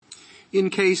In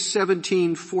Case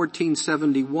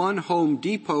 17-1471, Home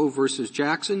Depot versus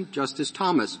Jackson, Justice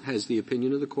Thomas has the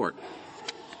opinion of the Court.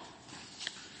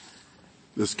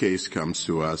 This case comes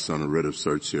to us on a writ of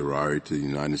certiorari to the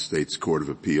United States Court of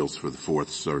Appeals for the Fourth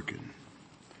Circuit.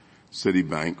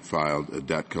 Citibank filed a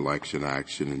debt collection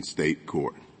action in state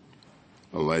court,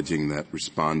 alleging that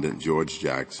respondent George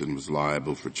Jackson was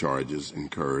liable for charges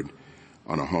incurred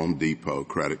on a Home Depot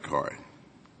credit card.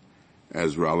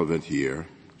 As relevant here,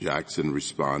 Jackson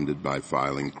responded by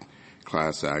filing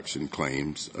class action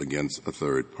claims against a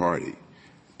third party,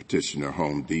 petitioner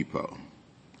Home Depot.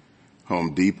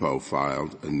 Home Depot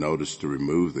filed a notice to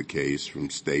remove the case from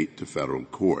state to federal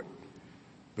court,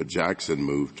 but Jackson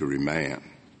moved to remand,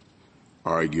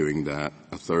 arguing that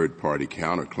a third party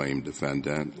counterclaim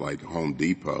defendant like Home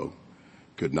Depot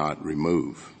could not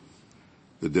remove.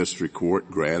 The district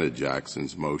court granted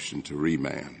Jackson's motion to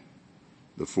remand.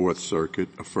 The Fourth Circuit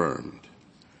affirmed.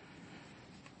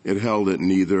 It held that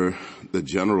neither the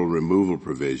general removal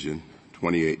provision,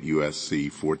 28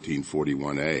 U.S.C.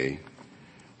 1441A,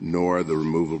 nor the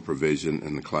removal provision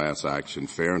in the Class Action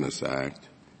Fairness Act,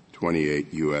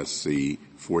 28 U.S.C.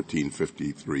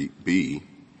 1453B,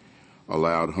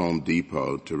 allowed Home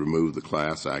Depot to remove the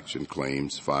class action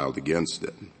claims filed against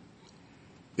it.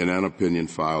 In an opinion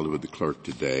filed with the clerk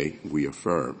today, we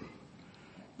affirm.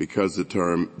 Because the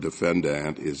term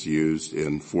defendant is used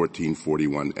in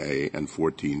 1441A and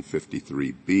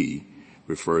 1453B,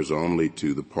 refers only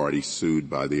to the party sued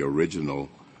by the original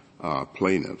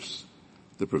plaintiffs,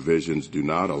 the provisions do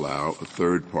not allow a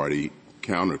third-party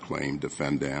counterclaim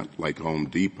defendant like Home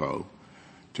Depot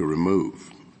to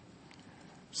remove.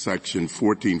 Section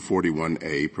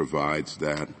 1441A provides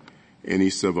that any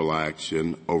civil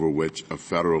action over which a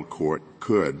federal court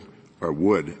could or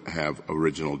would have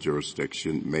original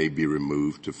jurisdiction may be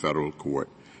removed to federal court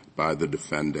by the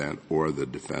defendant or the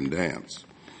defendants.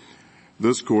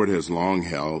 This court has long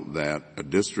held that a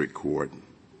district court,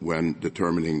 when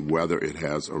determining whether it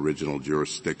has original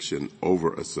jurisdiction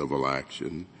over a civil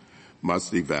action,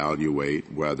 must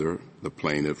evaluate whether the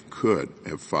plaintiff could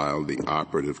have filed the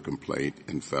operative complaint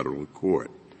in federal court.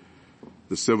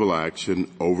 The civil action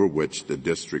over which the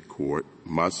district court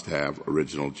must have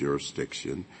original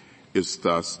jurisdiction is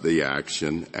thus the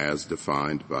action as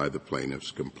defined by the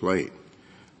plaintiff's complaint.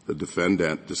 The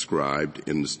defendant described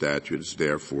in the statute is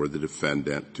therefore the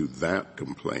defendant to that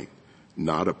complaint,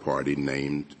 not a party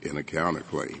named in a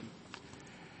counterclaim.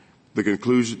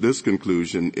 This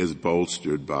conclusion is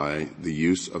bolstered by the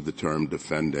use of the term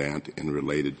defendant in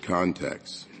related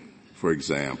contexts. For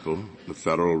example, the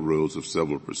Federal Rules of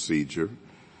Civil Procedure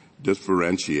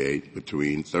differentiate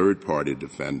between third-party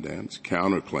defendants,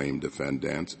 counterclaim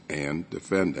defendants, and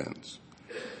defendants.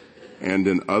 And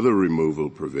in other removal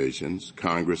provisions,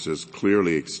 Congress has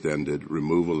clearly extended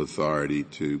removal authority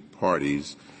to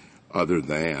parties other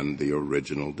than the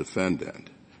original defendant.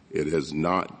 It has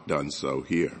not done so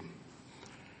here.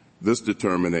 This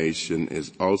determination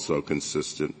is also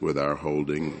consistent with our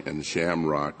holding in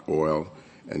Shamrock Oil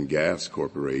and Gas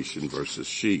Corporation versus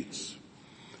Sheets.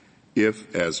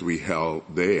 If, as we held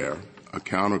there, a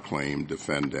counterclaim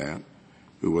defendant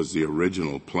who was the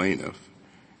original plaintiff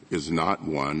is not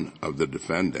one of the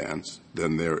defendants,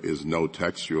 then there is no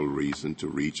textual reason to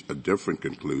reach a different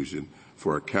conclusion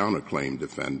for a counterclaim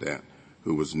defendant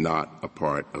who was not a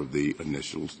part of the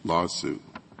initial lawsuit.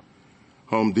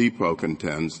 Home Depot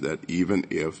contends that even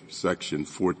if Section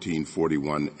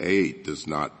 1441A does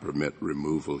not permit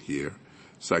removal here,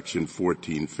 Section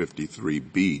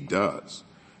 1453B does,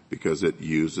 because it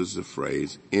uses the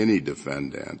phrase any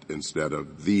defendant instead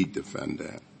of the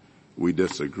defendant. We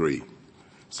disagree.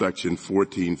 Section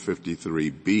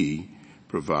 1453B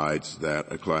provides that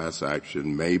a class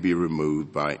action may be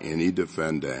removed by any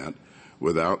defendant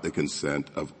without the consent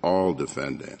of all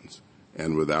defendants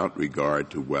and without regard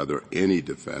to whether any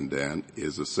defendant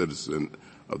is a citizen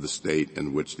of the state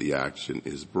in which the action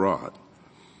is brought.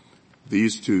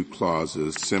 These two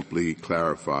clauses simply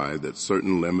clarify that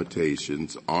certain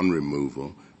limitations on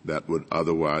removal that would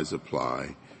otherwise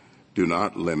apply do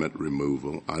not limit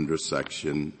removal under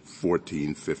Section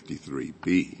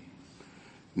 1453B.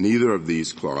 Neither of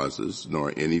these clauses,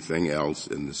 nor anything else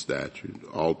in the statute,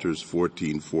 alters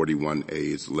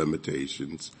 1441A's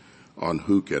limitations on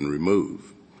who can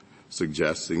remove,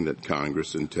 suggesting that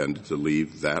Congress intended to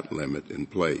leave that limit in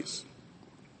place.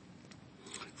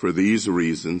 For these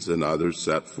reasons and others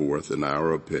set forth in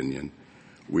our opinion,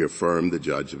 we affirm the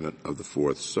judgment of the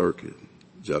Fourth Circuit.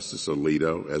 Justice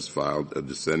Alito has filed a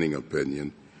dissenting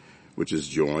opinion, which is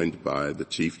joined by the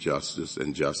Chief Justice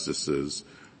and Justices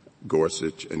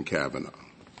Gorsuch and Kavanaugh.